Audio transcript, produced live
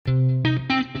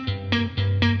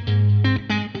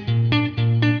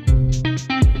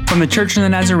From the Church of the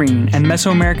Nazarene and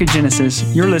Mesoamerica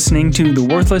Genesis, you're listening to the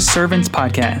Worthless Servants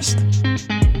Podcast.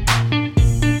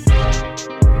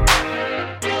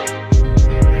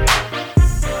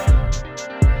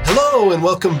 Hello and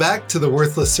welcome back to the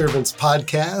Worthless Servants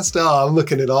Podcast. Oh, I'm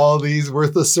looking at all these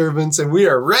worthless servants and we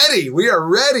are ready. We are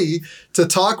ready to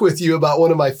talk with you about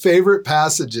one of my favorite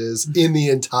passages in the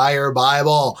entire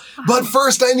Bible. But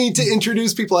first, I need to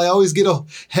introduce people. I always get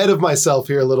ahead of myself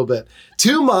here a little bit.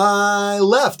 To my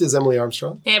left is Emily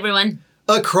Armstrong. Hey, everyone.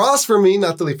 Across from me,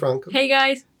 Natalie Franco. Hey,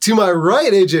 guys. To my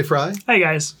right, AJ Fry. Hey,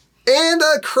 guys. And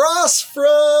across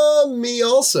from me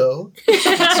also.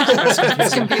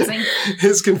 It's confusing.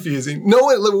 It's confusing. No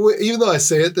one, even though I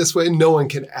say it this way, no one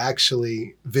can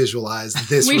actually visualize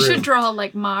this We room. should draw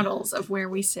like models of where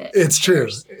we sit. It's true.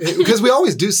 Because we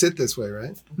always do sit this way,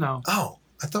 right? No. Oh,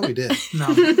 I thought we did. No.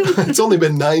 It's only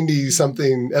been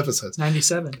 90-something episodes.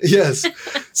 97. Yes.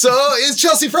 So it's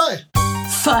Chelsea Fry.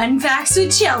 Fun facts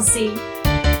with Chelsea.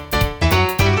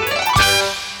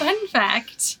 Fun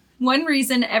fact. One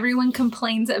reason everyone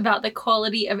complains about the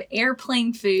quality of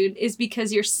airplane food is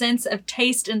because your sense of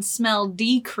taste and smell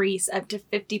decrease up to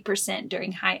 50%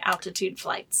 during high altitude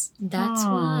flights. That's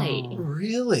why.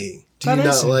 Really? Do That you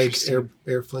is not like interesting.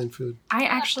 airplane food? I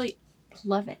actually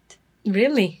love it.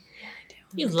 Really?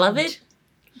 You love it?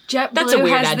 JetBlue That's a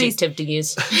weird has adjective to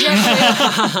use.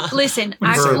 JetBlue. Listen,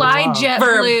 I Verb. fly Wow.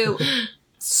 JetBlue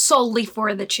solely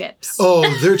for the chips. Oh,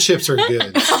 their chips are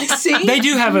good. See? They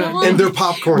do have a... And their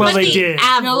popcorn. Well, is they good. did.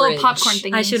 Average, No little popcorn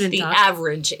thing. I shouldn't The talk.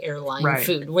 average airline Right.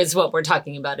 food was what we're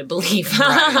talking about, I believe.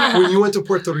 When you went to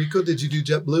Puerto Rico, did you do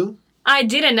JetBlue? I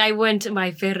didn't. I went by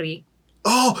ferry.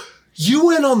 Oh, you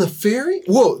went on the ferry?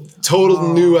 Whoa,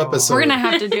 total new episode. We're going to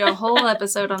have to do a whole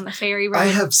episode on the ferry ride. I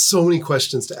have so many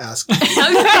questions to ask you.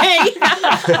 Okay.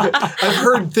 I've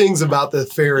heard things about the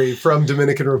ferry from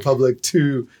Dominican Republic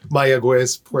to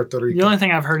Mayagüez, Puerto Rico. The only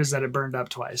thing I've heard is that it burned up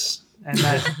twice. And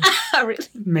that Really?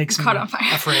 makes me Caught on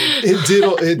fire. afraid. It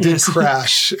did Yes.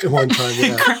 crash at one time.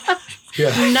 Yeah. Yeah.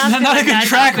 Nothing Not a like good that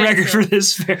track happened. record for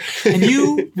this fair. And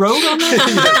you rode on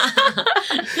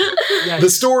that? The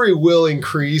story will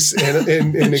increase and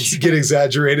get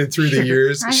exaggerated through the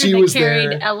years. I heard She they was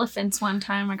carried there. elephants one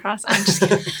time across. I'm just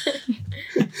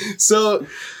kidding. So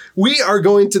we are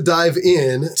going to dive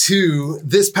in to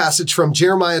this passage from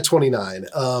Jeremiah 29.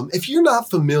 If you're not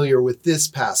familiar with this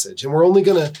passage, and we're only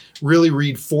going to really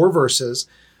read 4 verses,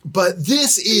 but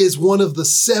this is one of the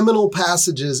seminal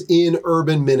passages in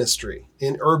urban ministry,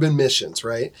 in urban missions,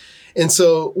 right? And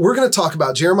so we're going to talk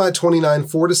about Jeremiah 29,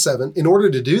 4-7. In order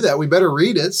to do that, we better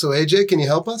read it. So AJ, can you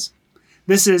help us?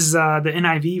 This is the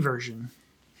NIV version.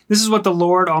 This is what the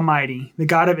Lord Almighty, the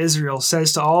God of Israel,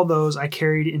 says to all those I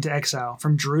carried into exile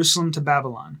from Jerusalem to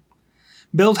Babylon.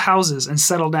 Build houses and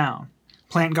settle down.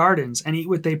 Plant gardens and eat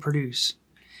what they produce.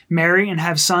 Marry and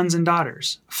have sons and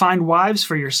daughters. Find wives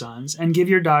for your sons and give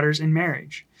your daughters in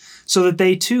marriage, so that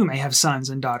they too may have sons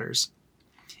and daughters.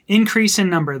 Increase in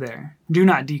number there. Do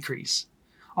not decrease.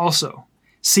 Also,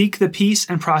 seek the peace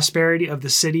and prosperity of the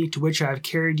city to which I have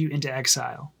carried you into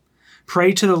exile.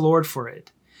 Pray to the Lord for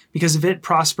it, because if it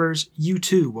prospers, you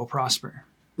too will prosper.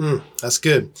 That's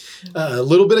good. A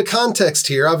little bit of context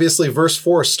here. Obviously, verse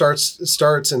 4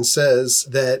 starts and says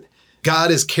that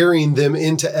God is carrying them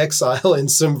into exile. In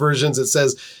some versions, it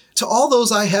says, to all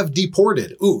those I have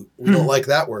deported. Ooh, we don't like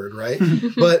that word, right?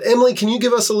 But Emily, can you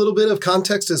give us a little bit of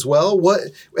context as well? What,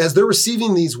 as they're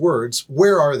receiving these words,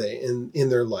 where are they in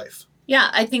their life?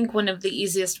 Yeah, I think one of the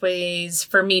easiest ways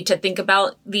for me to think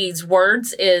about these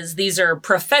words is these are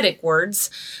prophetic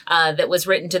words that was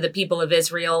written to the people of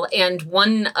Israel. And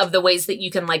one of the ways that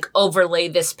you can overlay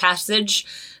this passage,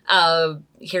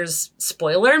 here's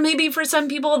spoiler maybe for some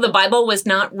people, the Bible was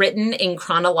not written in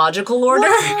chronological order.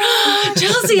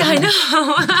 Chelsea, I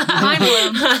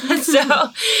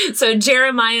know. So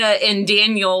Jeremiah and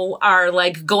Daniel are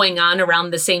going on around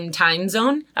the same time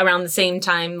zone, around the same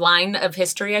timeline of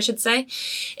history, I should say.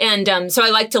 And so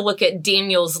I like to look at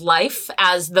Daniel's life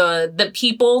as the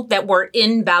people that were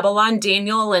in Babylon,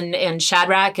 Daniel and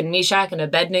Shadrach and Meshach and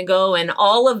Abednego, and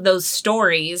all of those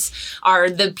stories are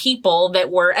the people that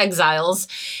were exiles.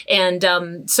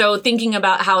 And so thinking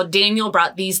about how Daniel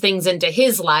brought these things into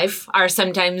his life are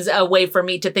sometimes a way for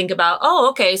me to think about,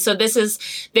 okay, so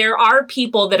there are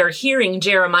people that are hearing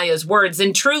Jeremiah's words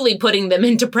and truly putting them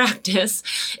into practice.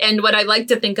 And what I like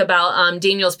to think about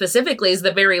Daniel specifically is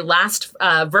the very last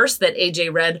verse that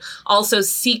AJ read, also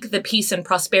seek the peace and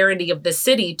prosperity of the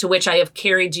city to which I have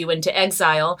carried you into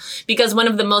exile, because one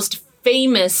of the most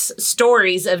famous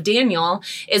stories of Daniel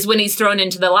is when he's thrown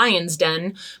into the lion's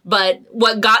den. But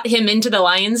what got him into the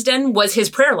lion's den was his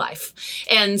prayer life.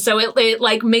 And so it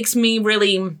like makes me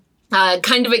really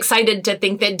kind of excited to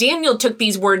think that Daniel took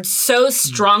these words so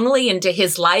strongly into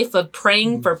his life of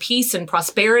praying for peace and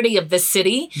prosperity of the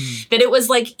city that it was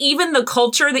like even the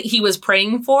culture that he was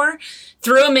praying for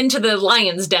threw him into the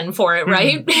lion's den for it,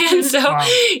 right? And so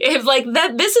if like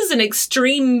that, this is an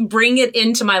extreme, bring it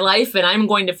into my life and I'm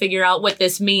going to figure out what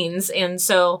this means. And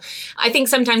so I think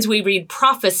sometimes we read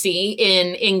prophecy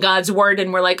in God's word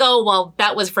and we're like, oh, well,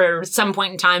 that was for some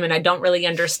point in time and I don't really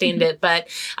understand it. But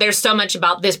there's so much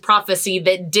about this prophecy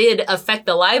that did affect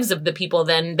the lives of the people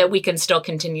then that we can still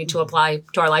continue to apply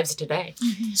to our lives today.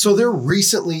 So they're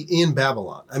recently in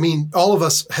Babylon. I mean, all of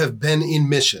us have been in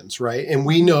missions, right? And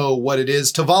we know what it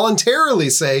is to voluntarily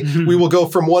say we will go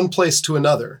from one place to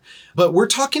another. But we're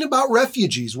talking about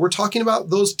refugees. We're talking about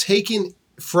those taken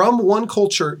from one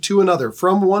culture to another,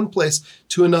 from one place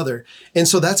to another. And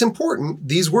so that's important.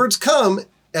 These words come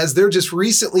as they're just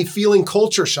recently feeling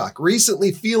culture shock,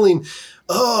 recently feeling,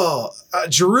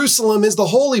 Jerusalem is the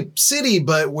holy city,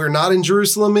 but we're not in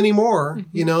Jerusalem anymore,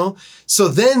 you know? So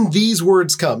then these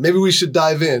words come. Maybe we should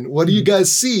dive in. What do you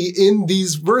guys see in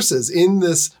these verses, in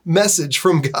this message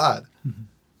from God?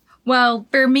 Well,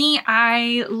 for me,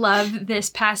 I love this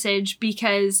passage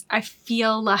because I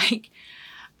feel like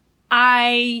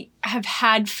I have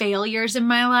had failures in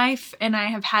my life and I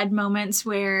have had moments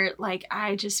where like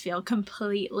I just feel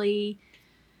completely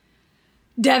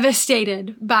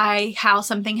devastated by how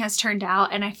something has turned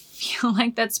out. And I feel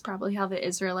like that's probably how the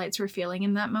Israelites were feeling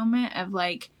in that moment of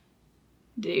like,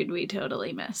 dude, we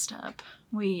totally messed up.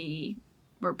 We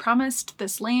were promised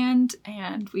this land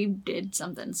and we did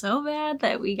something so bad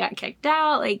that we got kicked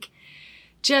out, like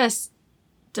just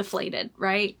deflated,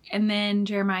 right? And then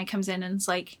Jeremiah comes in and it's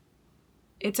like,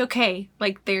 it's okay.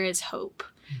 Like there is hope.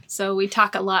 So we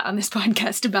talk a lot on this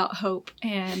podcast about hope.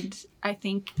 And I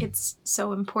think it's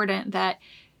so important that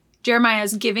Jeremiah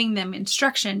is giving them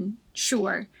instruction,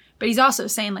 sure, but he's also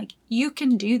saying like, you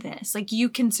can do this. Like you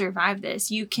can survive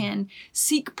this. You can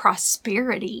seek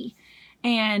prosperity.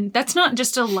 And that's not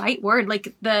just a light word.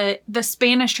 Like the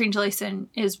Spanish translation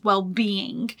is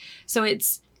well-being. So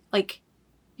it's like,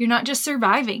 you're not just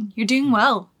surviving, you're doing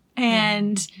well.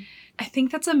 And I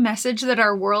think that's a message that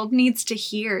our world needs to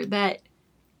hear, that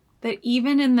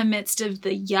even in the midst of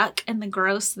the yuck and the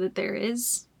gross, that there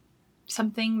is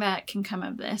something that can come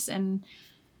of this. And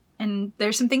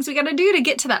there's some things we got to do to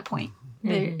get to that point.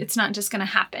 It's not just going to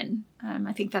happen.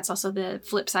 I think that's also the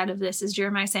flip side of this is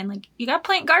Jeremiah saying like, you got to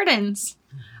plant gardens.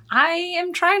 I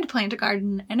am trying to plant a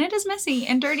garden and it is messy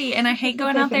and dirty and I hate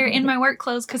going out there in my work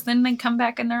clothes because then they come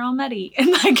back and they're all muddy.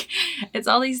 And like, it's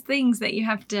all these things that you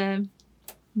have to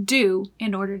do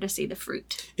in order to see the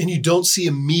fruit. And you don't see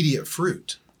immediate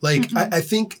fruit. Like, I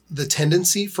think the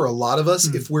tendency for a lot of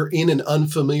us, if we're in an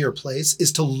unfamiliar place,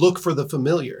 is to look for the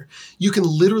familiar. You can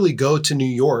literally go to New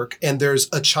York and there's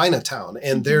a Chinatown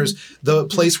and there's the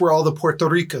place where all the Puerto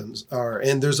Ricans are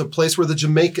and there's a place where the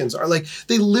Jamaicans are. Like,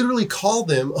 they literally call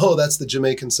them, oh, that's the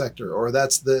Jamaican sector or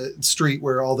that's the street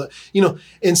where all the, you know,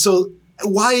 and so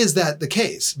why is that the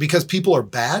case? Because people are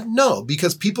bad? No,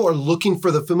 because people are looking for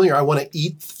the familiar. I want to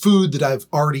eat food that I've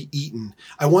already eaten.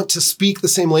 I want to speak the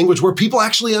same language where people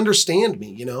actually understand me,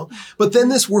 you know? But then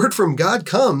this word from God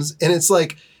comes and it's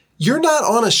like, you're not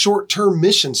on a short-term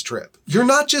missions trip. You're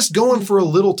not just going for a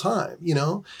little time, you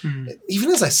know?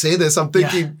 Even as I say this, I'm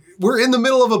thinking, we're in the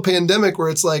middle of a pandemic where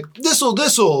it's like,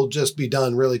 this'll just be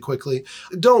done really quickly.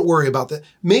 Don't worry about that.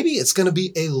 Maybe it's going to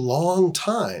be a long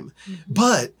time,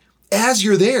 but as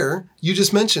you're there, you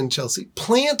just mentioned, Chelsea,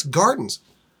 plant gardens.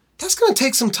 That's going to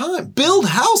take some time. Build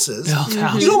houses.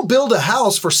 You don't build a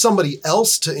house for somebody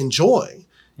else to enjoy.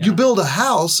 You build a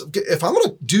house, if I'm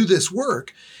going to do this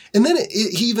work. And then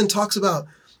he even talks about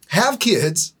have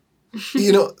kids,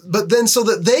 you know, but then so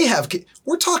that they have kids.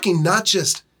 We're talking not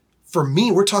just for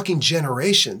me, we're talking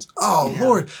generations. Oh,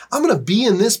 Lord, I'm going to be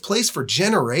in this place for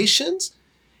generations.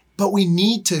 But we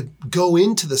need to go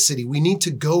into the city. We need to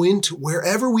go into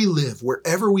wherever we live,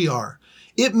 wherever we are.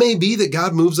 It may be that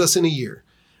God moves us in a year,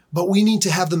 but we need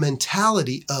to have the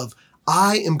mentality of,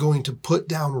 I am going to put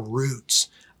down roots.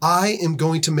 I am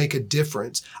going to make a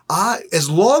difference.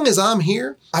 As long as I'm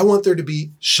here, I want there to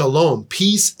be shalom,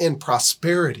 peace and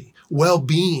prosperity,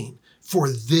 well-being for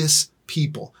this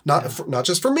people. Not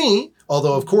just for me,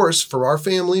 although of course for our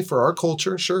family, for our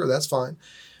culture, sure, that's fine.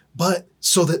 But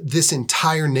so that this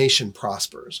entire nation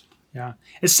prospers. Yeah.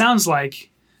 It sounds like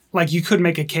you could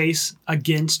make a case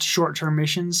against short-term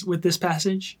missions with this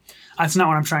passage. That's not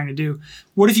what I'm trying to do.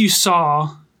 What if you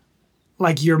saw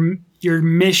like your your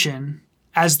mission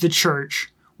as the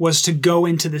church was to go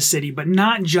into the city, but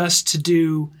not just to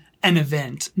do an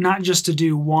event, not just to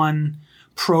do one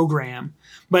program,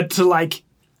 but to like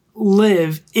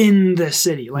live in the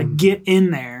city, like get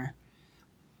in there,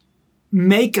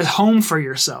 make a home for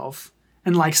yourself,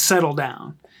 and like settle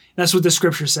down. That's what the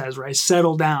scripture says, right?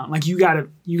 Settle down. Like you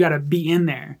gotta be in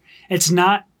there. It's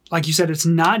not, like you said, it's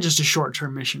not just a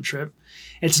short-term mission trip.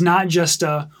 It's not just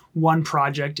a one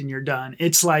project and you're done.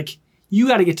 It's like you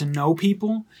got to get to know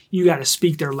people. You got to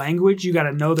speak their language. You got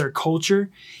to know their culture.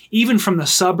 Even from the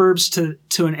suburbs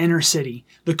to an inner city,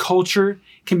 the culture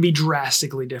can be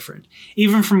drastically different.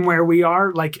 Even from where we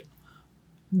are, like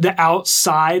the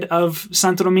outside of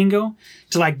Santo Domingo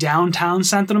to like downtown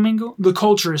Santo Domingo, the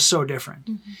culture is so different.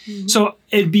 Mm-hmm. So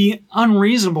it'd be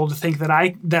unreasonable to think that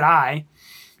I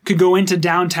could go into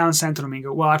downtown Santo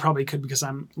Domingo. Well, I probably could because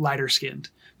I'm lighter skinned,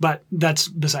 but that's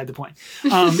beside the point.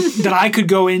 That I could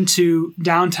go into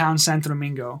downtown Santo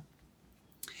Domingo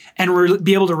and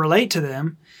be able to relate to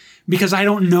them because I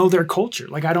don't know their culture.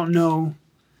 Like I don't know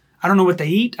what they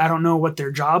eat. I don't know what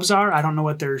their jobs are. I don't know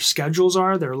what their schedules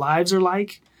are, their lives are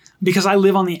like, because I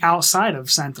live on the outside of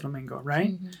Santo Domingo,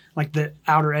 right? Mm-hmm. Like the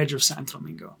outer edge of Santo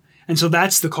Domingo. And so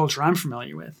that's the culture I'm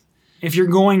familiar with. If you're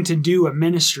going to do a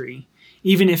ministry,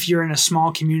 even if you're in a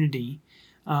small community,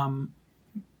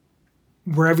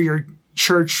 wherever your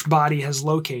church body has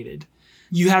located,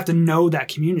 you have to know that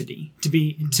community to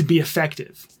be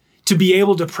effective, to be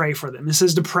able to pray for them. It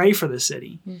says to pray for the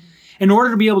city. Mm-hmm. In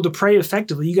order to be able to pray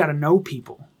effectively, you got to know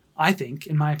people, I think,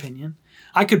 in my opinion.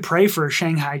 I could pray for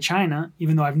Shanghai, China,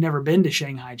 even though I've never been to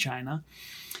Shanghai, China.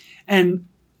 And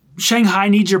Shanghai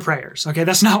needs your prayers. Okay,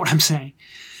 that's not what I'm saying.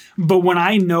 But when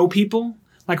I know people,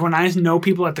 like when I know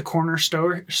people at the corner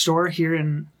store here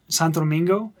in Santo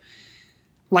Domingo,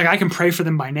 like I can pray for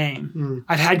them by name. Mm.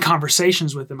 I've had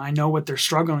conversations with them. I know what they're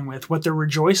struggling with, what they're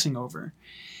rejoicing over.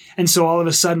 And so all of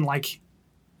a sudden, like,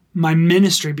 my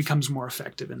ministry becomes more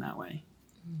effective in that way.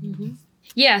 Mm-hmm.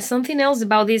 Yeah, something else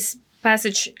about this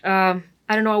passage, I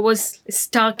don't know, I was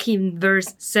stuck in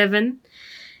verse 7,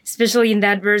 especially in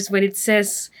that verse when it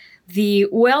says, the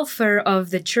welfare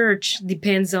of the church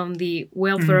depends on the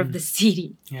welfare of the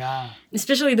city. Yeah.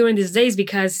 Especially during these days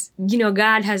because,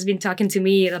 God has been talking to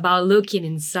me about looking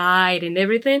inside and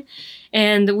everything.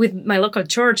 And with my local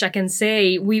church, I can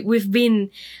say we've been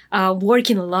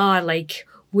working a lot, like,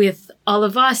 with all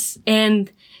of us. And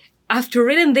after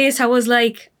reading this, I was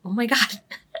like, oh my God,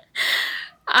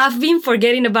 I've been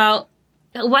forgetting about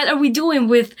what are we doing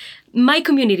with my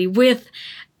community, with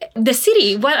the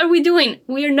city. What are we doing?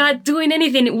 We are not doing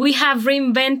anything. We have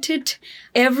reinvented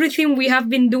everything we have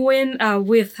been doing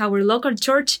with our local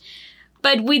church,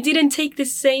 but we didn't take the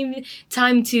same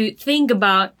time to think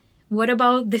about what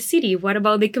about the city? What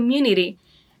about the community?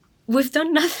 We've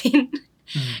done nothing.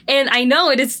 And I know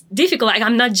it is difficult. Like,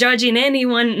 I'm not judging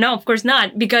anyone. No, of course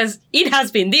not, because it has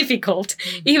been difficult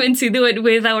even to do it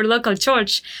with our local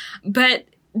church. But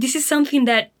this is something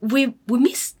that we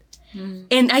missed.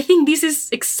 And I think this is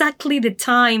exactly the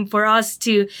time for us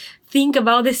to think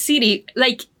about the city.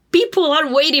 Like, people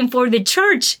are waiting for the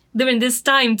church during this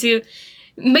time to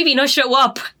maybe not show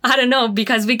up. I don't know,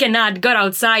 because we cannot go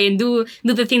outside and do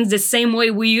the things the same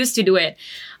way we used to do it.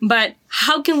 But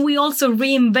how can we also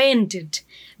reinvent it,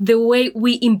 the way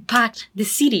we impact the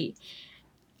city?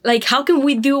 Like, how can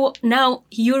we do now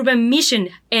urban mission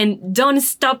and don't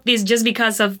stop this just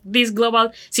because of this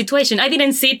global situation? I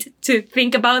didn't sit to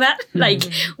think about that, like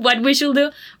what we should do.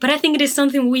 But I think it is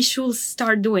something we should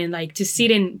start doing, like to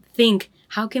sit and think,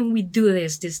 how can we do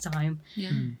this time?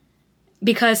 Yeah.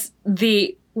 Because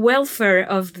the welfare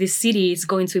of the city is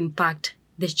going to impact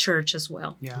the church as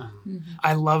well. Yeah. Mm-hmm.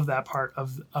 I love that part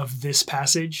of this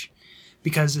passage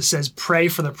because it says, pray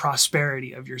for the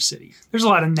prosperity of your city. There's a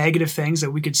lot of negative things that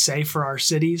we could say for our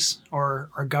cities or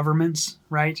our governments,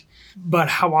 right? But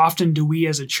how often do we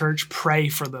as a church pray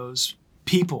for those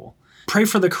people? Pray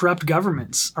for the corrupt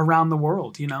governments around the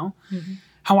world, Mm-hmm.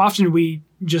 How often do we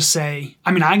just say,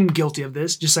 I mean, I'm guilty of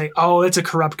this, just say, oh, it's a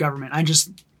corrupt government. I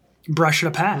just brush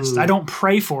it past. I don't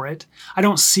pray for it. I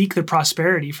don't seek the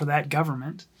prosperity for that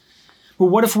government. But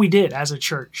what if we did as a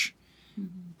church?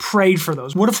 Prayed for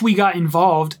those? What if we got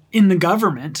involved in the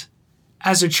government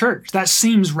as a church? That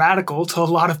seems radical to a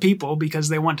lot of people because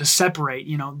they want to separate,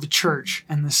 the church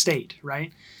and the state,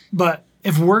 right? But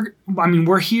if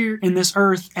we're here in this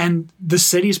earth and the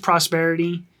city's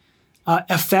prosperity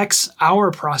affects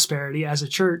our prosperity as a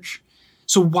church,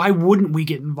 so why wouldn't we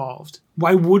get involved?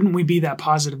 Why wouldn't we be that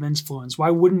positive influence? Why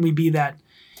wouldn't we be that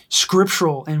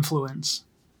scriptural influence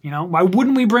Why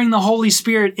wouldn't we bring the Holy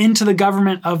Spirit into the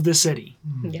government of the city?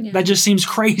 Yeah. That just seems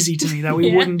crazy to me that we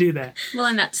Yeah. wouldn't do that. Well,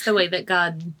 and that's the way that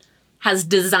God has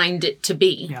designed it to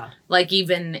be. Yeah. Like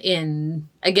even in,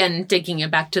 again, taking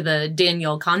it back to the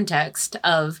Daniel context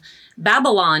of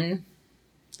Babylon,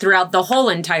 throughout the whole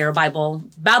entire Bible,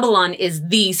 Babylon is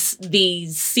the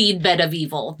seedbed of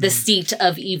evil, the seat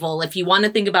of evil. If you want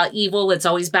to think about evil, it's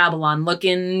always Babylon. Look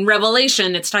in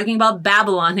Revelation, it's talking about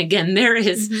Babylon again. There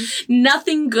is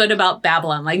nothing good about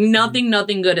Babylon. Like nothing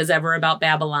good is ever about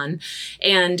Babylon.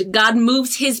 And God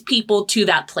moves his people to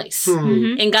that place.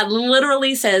 And God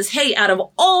literally says, hey, out of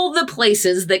all the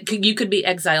places that you could be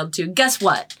exiled to, guess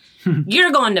what? You're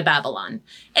going to Babylon.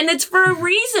 And it's for a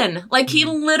reason. Like he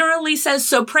literally says,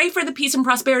 so pray for the peace and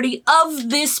prosperity of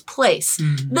this place,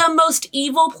 the most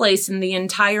evil place in the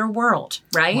entire world,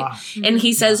 right? Wow. And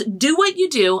he says, do what you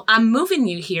do. I'm moving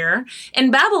you here.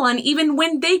 And Babylon, even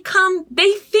when they come,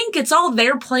 they think it's all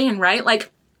their plan, right?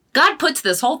 Like God puts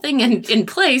this whole thing in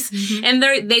place, and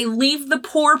they leave the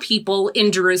poor people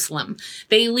in Jerusalem.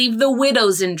 They leave the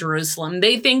widows in Jerusalem.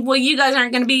 They think, well, you guys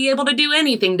aren't going to be able to do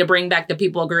anything to bring back the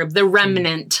people group, the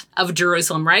remnant of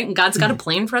Jerusalem, right? And God's got a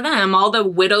plan for them. All the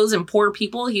widows and poor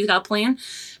people, he's got a plan.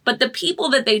 But the people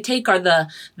that they take are the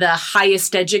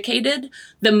highest educated,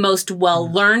 the most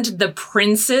well-learned, the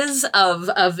princes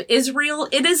of Israel.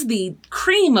 It is the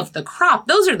cream of the crop.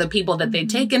 Those are the people that they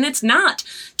take. And it's not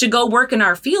to go work in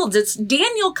our fields. It's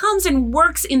Daniel comes and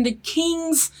works in the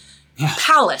king's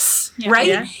palace, right?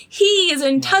 Yeah. He is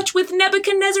in touch with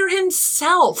Nebuchadnezzar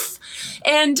himself.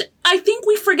 And I think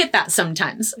we forget that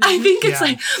sometimes. I think it's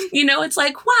like, it's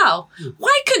like, wow,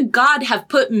 why could God have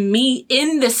put me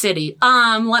in the city?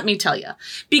 Let me tell you,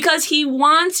 because he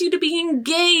wants you to be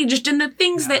engaged in the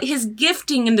things that his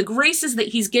gifting and the graces that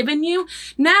he's given you.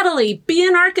 Natalie, be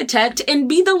an architect and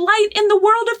be the light in the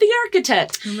world of the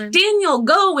architect. Daniel,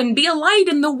 go and be a light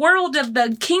in the world of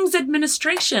the king's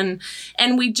administration.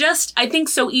 And we just, I think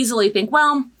so easily think,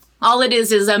 well, all it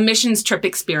is a missions trip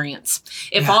experience.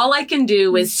 If all I can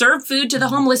do is serve food to the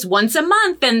homeless once a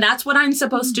month, then that's what I'm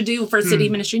supposed to do for city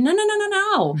ministry.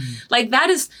 No. Like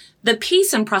that is the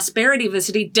peace and prosperity of a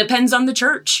city depends on the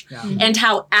church and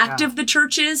how active the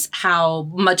church is, how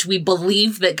much we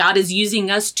believe that God is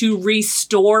using us to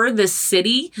restore the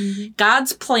city.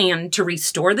 God's plan to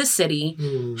restore the city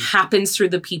happens through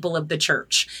the people of the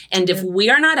church. And if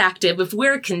we are not active, if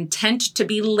we're content to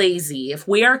be lazy, if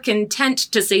we are content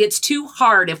to say it's too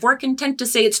hard, if we're content to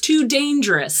say it's too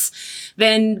dangerous,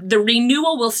 then the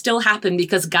renewal will still happen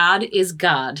because God is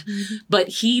God, but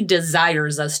he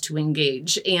desires us to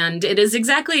engage. And it is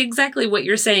exactly what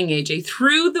you're saying, AJ,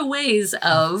 through the ways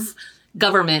of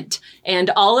government and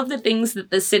all of the things that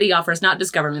the city offers, not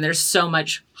just government. There's so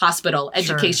much hospital,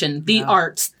 education, the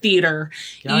arts, theater,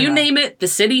 you name it, the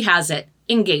city has it.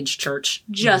 Engage, church.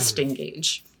 Just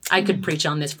engage. I could preach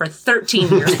on this for 13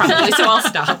 years probably, so I'll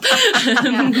stop.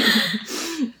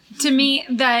 To me,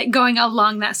 that going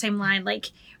along that same line,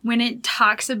 like when it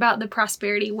talks about the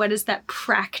prosperity, what does that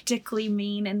practically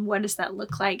mean and what does that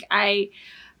look like?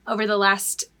 Over the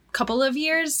last couple of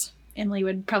years, Emily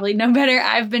would probably know better,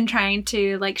 I've been trying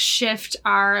to like shift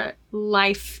our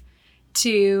life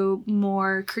to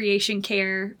more creation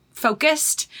care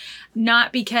focused.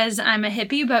 Not because I'm a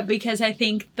hippie, but because I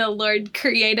think the Lord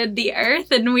created the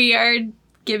earth and we are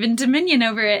given dominion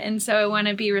over it. And so I want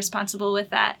to be responsible with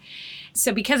that.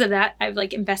 So because of that, I've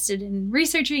like invested in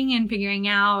researching and figuring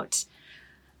out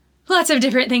lots of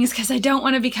different things because I don't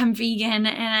want to become vegan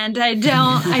and I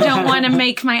don't want to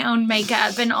make my own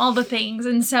makeup and all the things.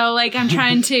 And so like I'm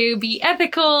trying to be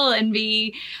ethical and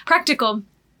be practical.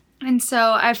 And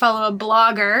so I follow a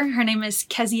blogger. Her name is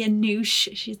Kezia Noosh.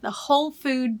 She's the Whole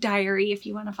Food Diary, if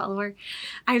you want to follow her.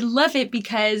 I love it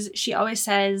because she always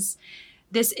says,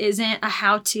 this isn't a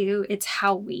how-to, it's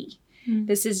how we.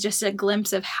 This is just a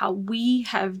glimpse of how we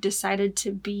have decided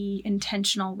to be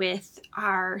intentional with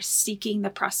our seeking the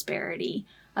prosperity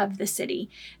of the city.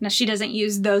 Now, she doesn't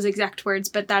use those exact words,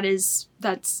 but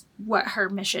that's what her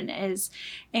mission is.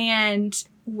 And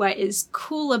what is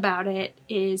cool about it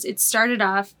is it started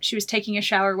off, she was taking a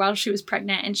shower while she was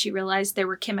pregnant and she realized there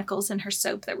were chemicals in her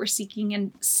soap that were sinking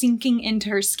into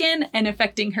her skin and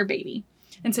affecting her baby.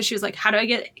 And so she was like, how do I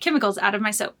get chemicals out of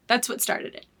my soap? That's what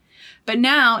started it. But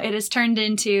now it has turned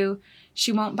into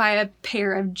she won't buy a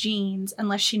pair of jeans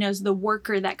unless she knows the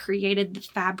worker that created the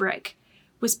fabric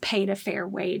was paid a fair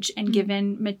wage and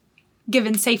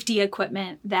given safety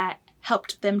equipment that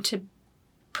helped them to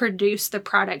produce the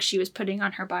product she was putting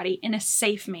on her body in a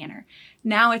safe manner.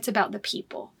 Now it's about the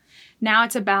people. Now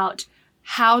it's about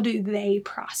how do they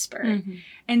prosper?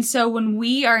 And so when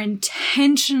we are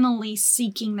intentionally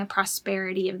seeking the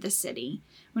prosperity of the city,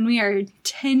 when we are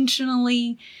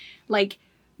intentionally like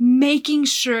making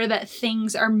sure that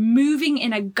things are moving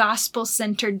in a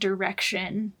gospel-centered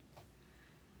direction,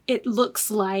 it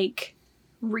looks like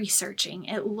researching.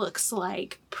 It looks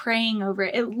like praying over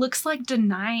it. It looks like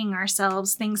denying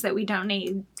ourselves things that we don't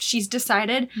need. She's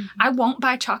decided, I won't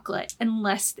buy chocolate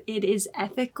unless it is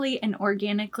ethically and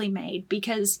organically made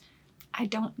because I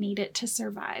don't need it to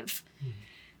survive.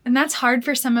 And that's hard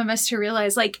for some of us to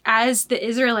realize. Like, as the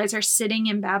Israelites are sitting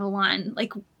in Babylon,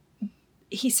 like,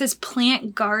 he says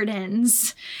plant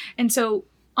gardens. And so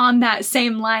on that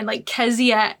same line, like,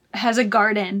 Kezia has a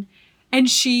garden and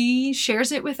she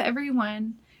shares it with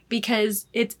everyone because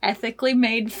it's ethically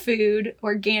made food,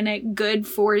 organic, good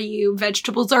for you.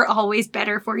 Vegetables are always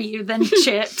better for you than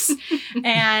chips.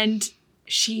 And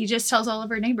she just tells all of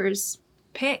her neighbors,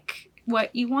 pick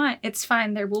what you want. It's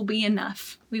fine. There will be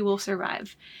enough. We will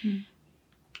survive.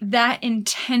 That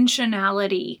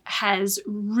intentionality has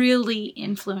really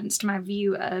influenced my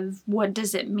view of what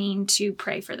does it mean to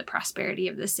pray for the prosperity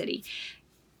of the city.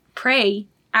 Pray,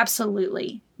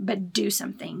 absolutely, but do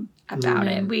something about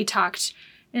it. We talked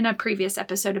in a previous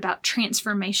episode about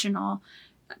transformational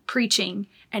preaching,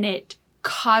 and it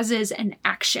causes an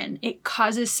action. It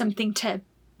causes something to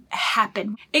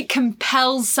happen. It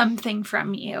compels something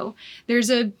from you. There's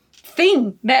a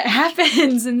thing that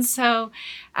happens. And so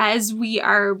as we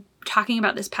are talking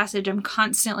about this passage, I'm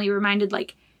constantly reminded,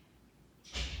 like,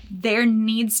 there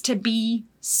needs to be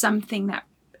something that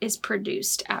is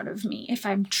produced out of me if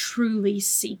I'm truly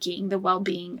seeking the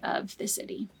well-being of the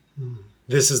city.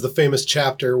 This is the famous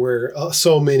chapter where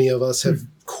so many of us have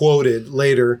quoted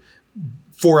later,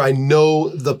 "For I know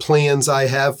the plans I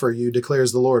have for you,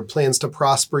 declares the Lord, plans to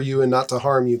prosper you and not to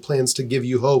harm you, plans to give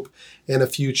you hope and a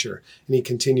future." And he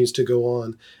continues to go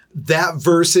on. That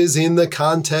verse is in the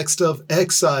context of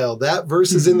exile. That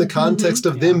verse is in the context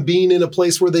of them being in a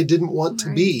place where they didn't want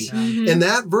to be. And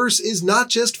that verse is not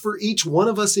just for each one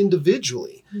of us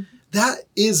individually. That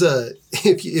is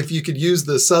if you could use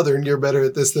the Southern, you're better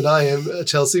at this than I am,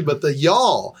 Chelsea, but the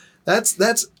y'all.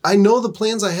 That's I know the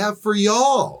plans I have for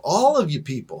y'all, all of you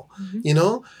people, you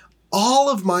know, all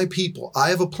of my people. I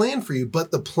have a plan for you,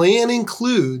 but the plan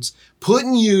includes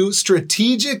putting you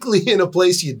strategically in a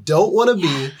place you don't want to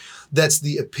be. That's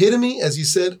the epitome, as you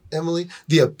said, Emily,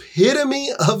 the epitome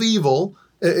of evil,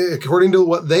 according to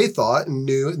what they thought and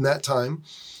knew in that time,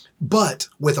 but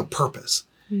with a purpose.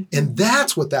 And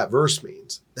that's what that verse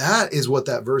means. That is what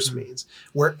that verse means.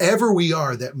 Wherever we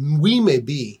are, that we may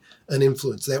be an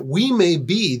influence, that we may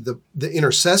be the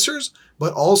intercessors,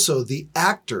 but also the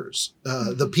actors,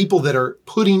 the people that are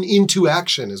putting into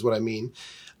action, is what I mean,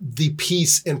 the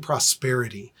peace and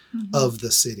prosperity of the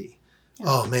city.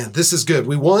 Oh man, this is good.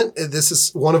 This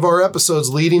is one of our episodes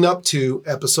leading up to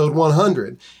episode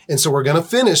 100. And so we're going to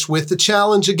finish with the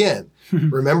challenge again.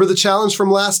 Remember the challenge from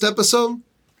last episode?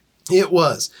 It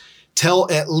was tell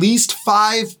at least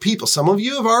 5 people. Some of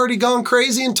you have already gone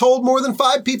crazy and told more than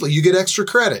 5 people. You get extra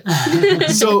credit.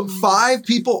 So 5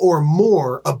 people or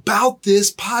more about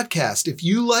this podcast. If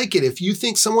you like it, if you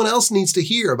think someone else needs to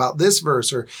hear about this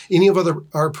verse or any of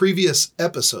our previous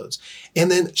episodes,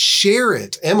 and then share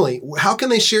it. Emily, how can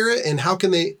they share it and how can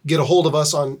they get a hold of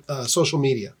us on social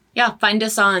media? Yeah, find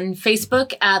us on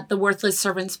Facebook at the Worthless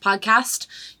Servants Podcast.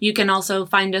 You can also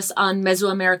find us on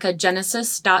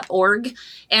Mesoamericagenesis.org.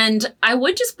 And I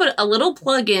would just put a little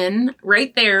plug in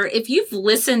right there. If you've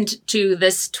listened to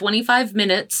this 25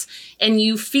 minutes and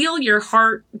you feel your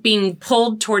heart being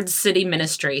pulled towards city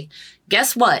ministry,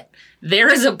 guess what?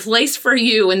 There is a place for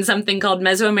you in something called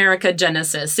Mesoamerica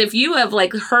Genesis. If you have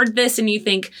heard this and you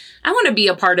think, I want to be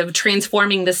a part of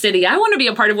transforming the city, I want to be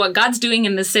a part of what God's doing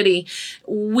in the city,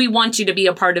 we want you to be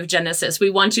a part of Genesis.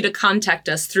 We want you to contact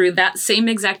us through that same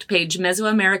exact page,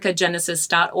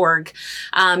 Mesoamericagenesis.org.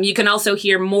 You can also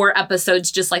hear more episodes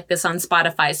just like this on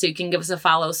Spotify, so you can give us a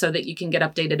follow so that you can get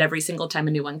updated every single time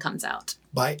a new one comes out.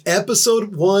 By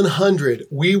episode 100,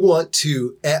 we want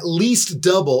to at least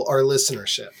double our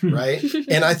listenership, right?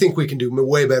 And I think we can do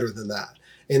way better than that.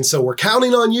 And so we're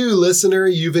counting on you, listener.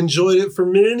 You've enjoyed it for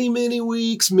many, many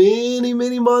weeks, many,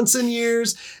 many months and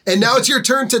years. And now it's your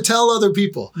turn to tell other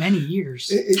people. Many years.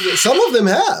 Some of them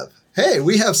have. Hey,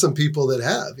 we have some people that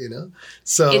have,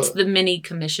 So it's the mini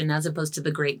commission as opposed to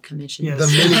the Great Commission. Yes. The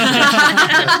mini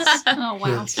yes. Oh, wow.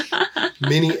 Yes.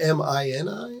 Mini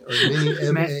M-I-N-I or mini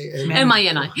M-A-N-I?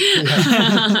 M-I-N-I.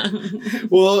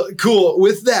 Well, cool.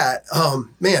 With that,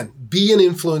 man, be an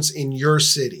influence in your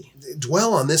city.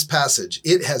 dwell on this passage.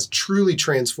 It has truly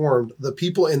transformed the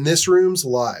people in this room's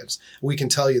lives. We can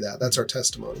tell you that. That's our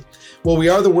testimony. Well, we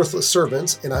are the Worthless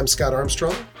Servants, and I'm Scott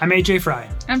Armstrong. I'm AJ Fry.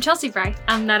 I'm Chelsea Fry.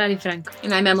 I'm Natalie Franco.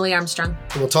 And I'm Emily Armstrong.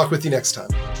 And we'll talk with you next time.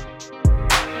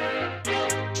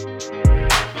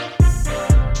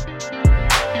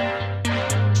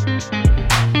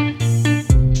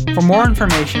 For more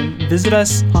information, visit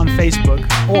us on Facebook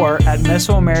or at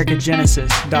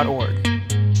Mesoamericagenesis.org.